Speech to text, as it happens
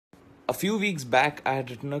A few weeks back, I had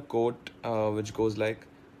written a quote which goes like,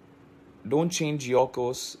 don't change your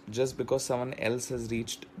course just because someone else has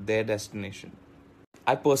reached their destination.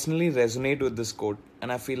 I personally resonate with this quote,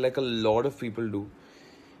 and I feel like a lot of people do.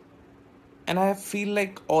 And I feel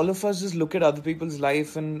like all of us just look at other people's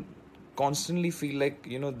life and constantly feel like,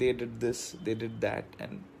 they did this, they did that,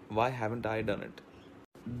 and why haven't I done it?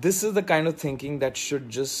 This is the kind of thinking that should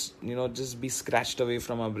just be scratched away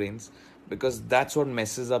from our brains, because that's what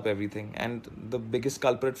messes up everything. And the biggest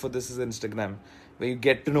culprit for this is Instagram, where you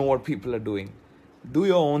get to know what people are doing. Do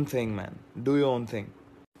your own thing, man. Do your own thing.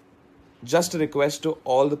 Just a request to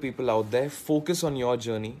all the people out there, focus on your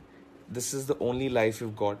journey. This is the only life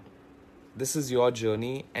you've got. This is your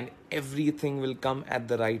journey, and everything will come at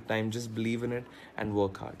the right time. Just believe in it and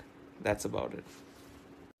work hard. That's about it.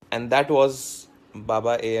 And that was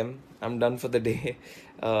Baba AM. I'm done for the day.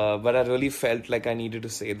 But I really felt like I needed to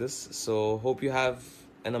say this. So hope you have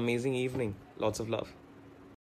an amazing evening. Lots of love.